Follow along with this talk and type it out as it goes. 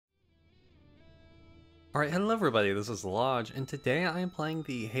Alright, hello everybody, this is Llodg, and today I am playing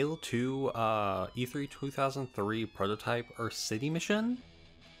the Halo 2 E3 2003 prototype Earth City mission.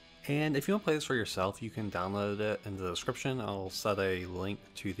 And if you want to play this for yourself, you can download it in the description. I'll set a link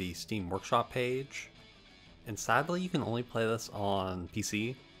to the Steam Workshop page. And sadly, you can only play this on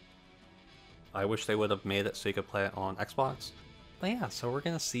PC. I wish they would have made it so you could play it on Xbox. But yeah, so we're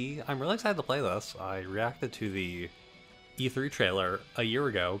gonna see. I'm really excited to play this. I reacted to the E3 trailer a year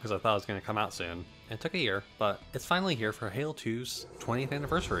ago because I thought it was going to come out soon. It took a year, but it's finally here for Halo 2's 20th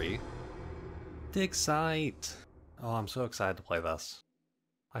anniversary. Dig sight! Oh, I'm so excited to play this.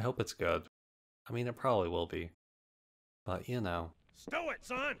 I hope it's good. I mean, it probably will be. But, you know. Stow it,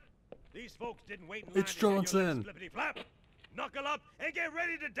 son! These folks didn't wait in line It's to hear your Johnson! flippity-flap. Knuckle up and get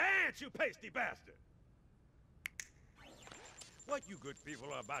ready to dance, you pasty bastard! What you good people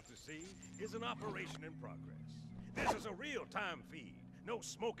are about to see is an operation in progress. This is a real-time feed. No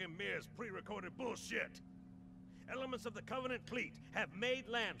smoke and mirrors pre-recorded bullshit. Elements of the Covenant fleet have made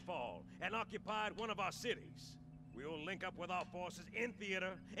landfall and occupied one of our cities. We'll link up with our forces in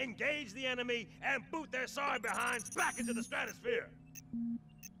theater, engage the enemy, and boot their sorry behinds back into the stratosphere.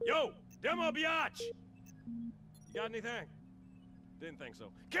 Yo, demo biatch! You got anything? Didn't think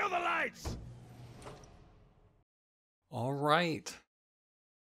so. Kill the lights! Alright.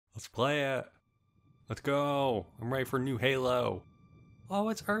 Let's play it. Let's go! I'm ready for new Halo! Oh,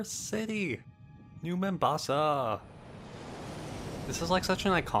 it's Earth City! New Mombasa! This is like such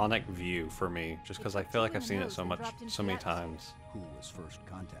an iconic view for me, just because I feel like I've seen it so many times. Who was first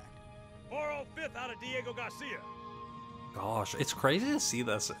contact? 405th out of Diego Garcia. Gosh, it's crazy to see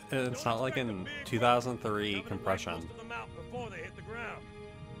this. It's not like in 2003 compression. Most of them out before they hit the ground.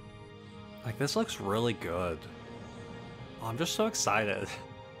 Like, this looks really good. Oh, I'm just so excited.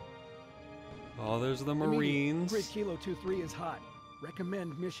 Oh, there's the Marines. Grid Kilo 2-3 is hot.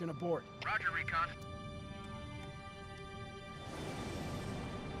 Recommend mission abort. Roger, Recon.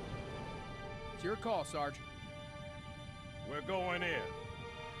 It's your call, Sarge. We're going in.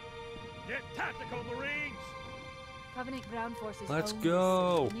 Get tactical, Marines! Covenant ground forces. Let's own this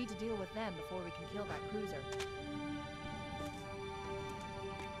go. city. We need to deal with them before we can kill that cruiser.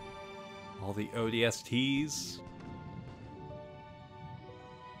 All the ODSTs.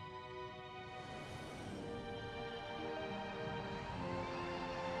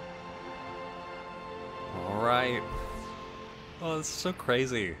 Alright. Oh, this is so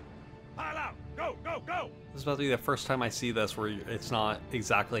crazy. Pile out! Go, go, go! This is about to be the first time I see this where it's not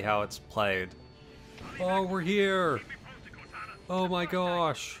exactly how it's played. Oh, we're here! Oh my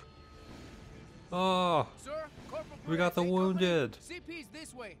gosh! Oh! Sir, Corporal We got the wounded! CP's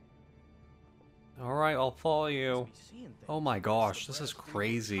this way. Alright, I'll follow you. Oh my gosh, this is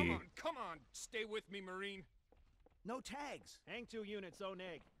crazy. Come on, stay with me, Marine. No tags. Hang 2 units, own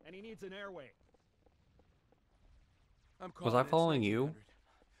egg, and he needs an airway. Was I following you?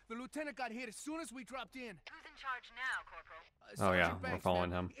 The lieutenant got hit as soon as we dropped in. Who's in charge now, Corporal? Oh yeah, we're following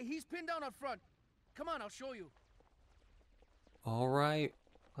him. He's pinned down up front. Come on, I'll show you. Alright,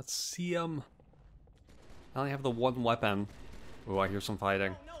 let's see him. I only have the one weapon. Ooh, I hear some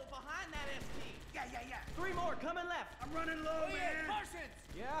fighting. No, behind that ST. Yeah. 3 more, coming left. I'm running low, man. Parsons!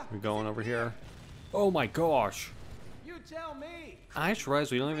 Yeah? We're going over here. Oh my gosh! You tell me. I just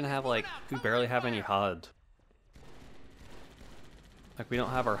realized we don't even have, like, we barely have any HUD. Like, we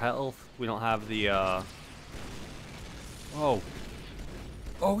don't have our health, we don't have the, Oh.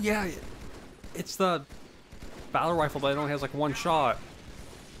 Oh yeah! It's the battle rifle, but it only has, like, 1 shot.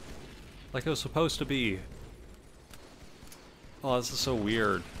 Like it was supposed to be. Oh, this is so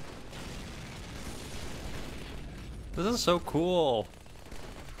weird. This is so cool.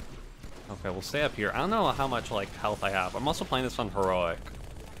 Okay, we'll stay up here. I don't know how much, like, health I have. I'm also playing this on Heroic,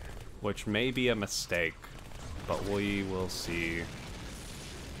 which may be a mistake, but we will see.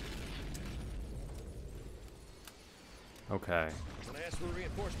 Okay. When I asked for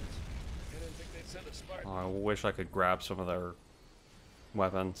reinforcements, I didn't think they'd send a Spartan. Oh, I wish I could grab some of their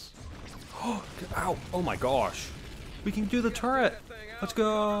weapons. Oh, ow! Oh my gosh! We can do the turret! Let's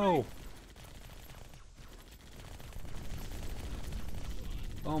go!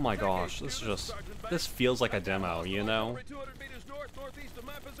 Oh my gosh, this is just... This feels like a demo, you know? It would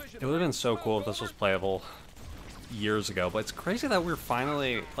have been so cool if this was playable years ago, but it's crazy that we're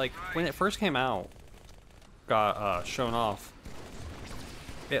finally... Like, when it first came out, got shown off,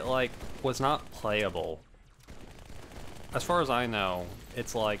 it, like, was not playable. As far as I know,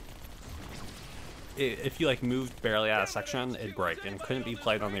 it's like... If you, like, moved barely out of section, it'd break, and couldn't be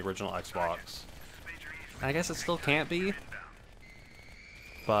played on the original Xbox. And I guess it still can't be,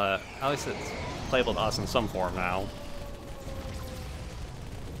 but at least it's playable to us in some form now.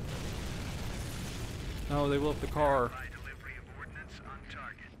 Oh, they blew up the car.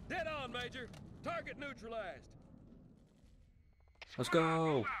 Dead on, Major. Target neutralized. Let's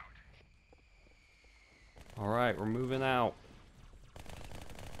go. Alright, we're moving out.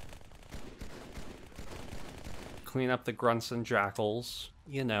 Clean up the grunts and jackals.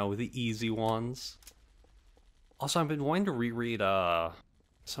 You know, the easy ones. Also, I've been wanting to reread some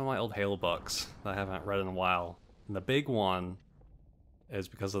of my old Halo books that I haven't read in a while. And the big one is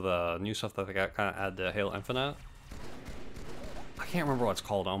because of the new stuff that they got kind of added to Halo Infinite. I can't remember what it's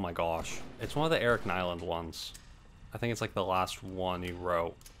called, oh my gosh. It's one of the Eric Nyland ones. I think it's like the last one he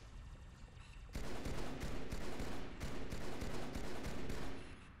wrote.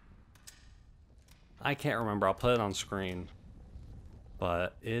 I can't remember, I'll put it on screen.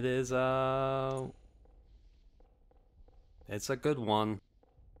 But it is, it's a good one.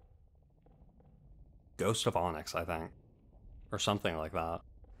 Ghost of Onyx, I think. Or something like that.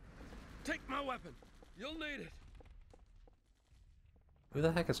 Take my weapon. You'll need it. Who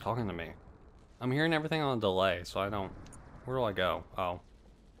the heck is talking to me? I'm hearing everything on a delay, so I don't... Where do I go? Oh.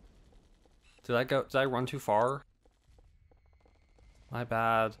 Did I run too far? My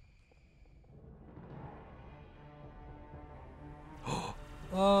bad.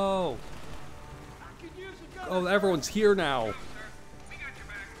 Oh! Oh, everyone's here now!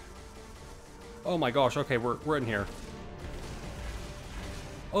 Oh my gosh, okay, we're in here.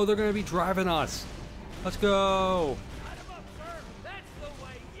 Oh, they're gonna be driving us! Let's go!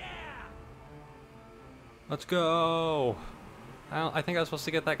 Let's go! I think I was supposed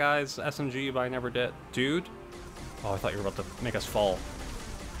to get that guy's SMG, but I never did. Dude? Oh, I thought you were about to make us fall.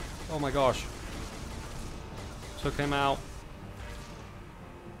 Oh my gosh. Took him out.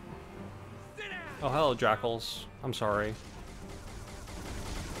 Oh, hello, jackals. I'm sorry.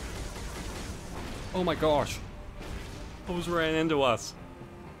 Oh my gosh. Who's ran into us?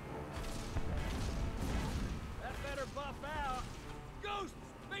 That better buff out. Ghosts,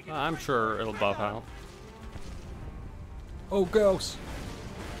 make it I'm break sure through. it'll Right buff up. out. Oh, ghosts!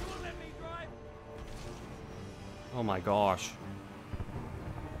 You won't let me drive. Oh my gosh.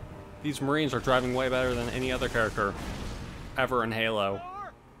 These Marines are driving way better than any other character ever in Halo.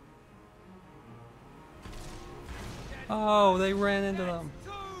 Oh, they ran into them.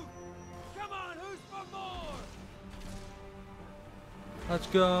 Two. Come on, who's for more? Let's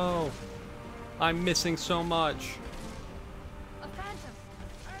go. I'm missing so much. A phantom.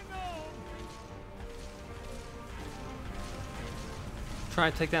 Hang on.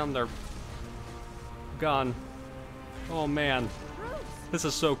 Trying to take down their gun. Oh man, Bruce, this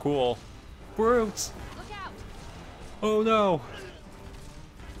is so cool. Brutes! look out. Oh no!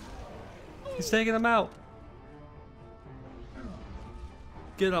 He's taking them out.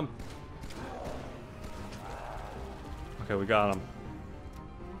 Get him. Okay, we got him.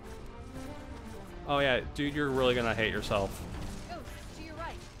 Oh yeah, dude, you're really gonna hate yourself. Ghost, to your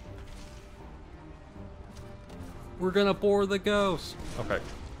right. We're gonna board the ghost. Okay.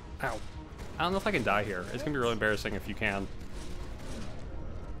 Ow. I don't know if I can die here. It's gonna be really embarrassing if you can.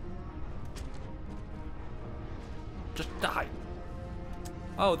 Just die.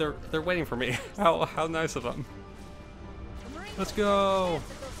 Oh, they're waiting for me. How nice of them. The Marines Let's will go. take a chance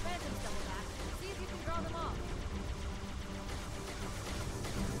if those phantoms double back. See if you can draw them off.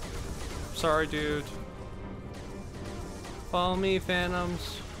 Sorry, dude. Follow me,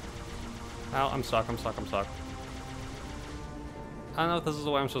 phantoms. Ow, I'm stuck. I don't know if this is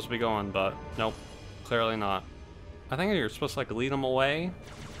the way I'm supposed to be going, but nope. Clearly not. I think you're supposed to like lead them away.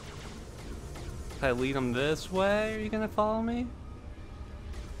 If I lead them this way, are you gonna follow me?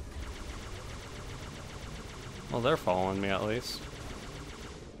 Well, they're following me at least.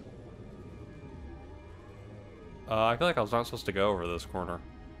 I feel like I was not supposed to go over this corner.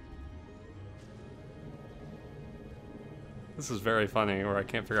 This is very funny, where I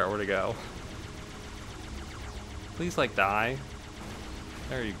can't figure out where to go. Please, like, die.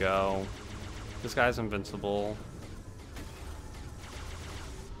 There you go. This guy's invincible.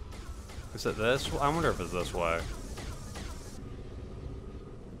 Is it this? I wonder if it's this way.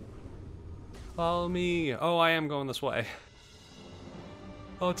 Follow me. Oh, I am going this way.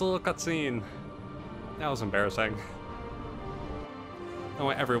 Oh, it's a little cutscene. That was embarrassing. I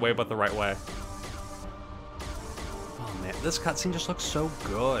went every way but the right way. Oh man, this cutscene just looks so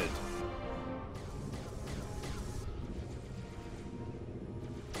good.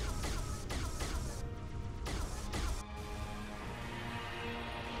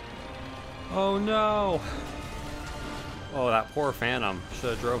 Oh no! Oh, that poor Phantom.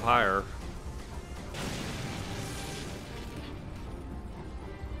 Should have drove higher.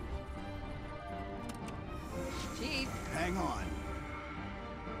 Chief. Hang on.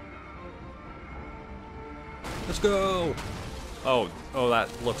 Let's go! Oh, that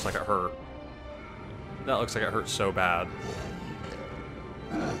looks like it hurt. That looks like it hurt so bad.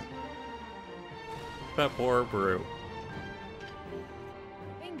 That poor Brew.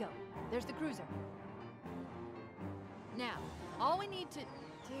 Bingo. There's the cruiser. Now, all we need to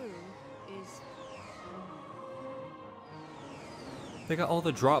do is... They got all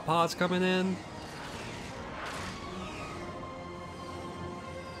the drop pods coming in.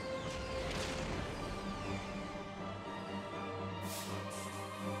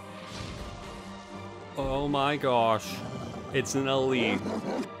 Oh my gosh. It's an elite.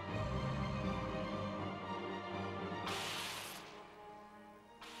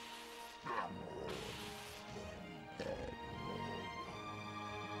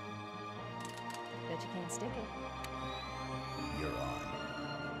 Bet you can't stick it. You're on.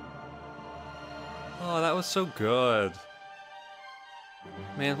 Oh, that was so good.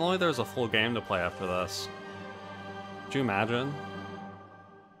 Man, if only there was a full game to play after this. Could you imagine?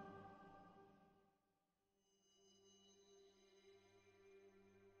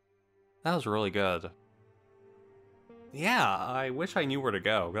 That was really good. Yeah, I wish I knew where to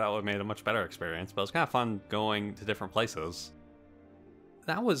go. That would have made a much better experience, but it was kind of fun going to different places.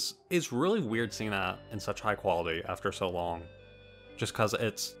 It's really weird seeing that in such high quality after so long. Just because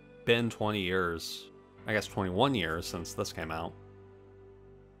it's been 20 years, I guess 21 years since this came out.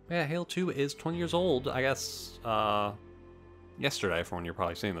 Yeah, Halo 2 is 20 years old, I guess, yesterday for when you're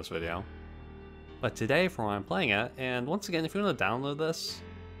probably seeing this video. But today for when I'm playing it, and once again, if you want to download this,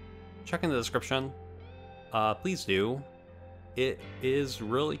 check in the description. Please do. It is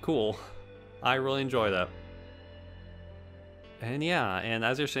really cool. I really enjoyed it. And yeah, and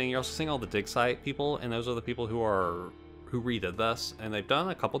as you're seeing, you're also seeing all the dig site people, and those are the people who redid this, and they've done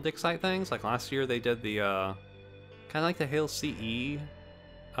a couple dig site things. Like last year, they did the kind of like the Halo CE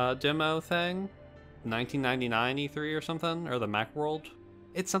demo thing, 1999 E3 or something, or the Macworld.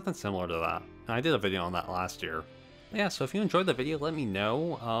 It's something similar to that, and I did a video on that last year. Yeah, so if you enjoyed the video, let me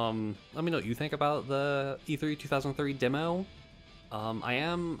know. Let me know what you think about the E3 2003 demo. I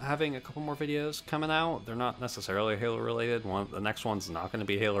am having a couple more videos coming out. They're not necessarily Halo related. The next one's not going to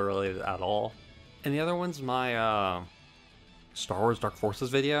be Halo related at all. And the other one's my Star Wars Dark Forces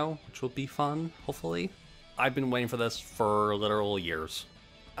video, which will be fun, hopefully. I've been waiting for this for literal years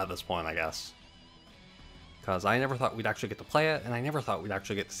at this point, I guess. Because I never thought we'd actually get to play it, and I never thought we'd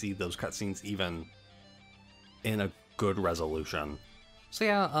actually get to see those cutscenes even in a good resolution. So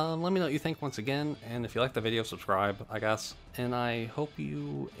yeah, let me know what you think once again, and if you like the video, subscribe, I guess. And I hope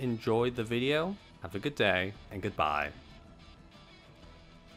you enjoyed the video. Have a good day, and goodbye.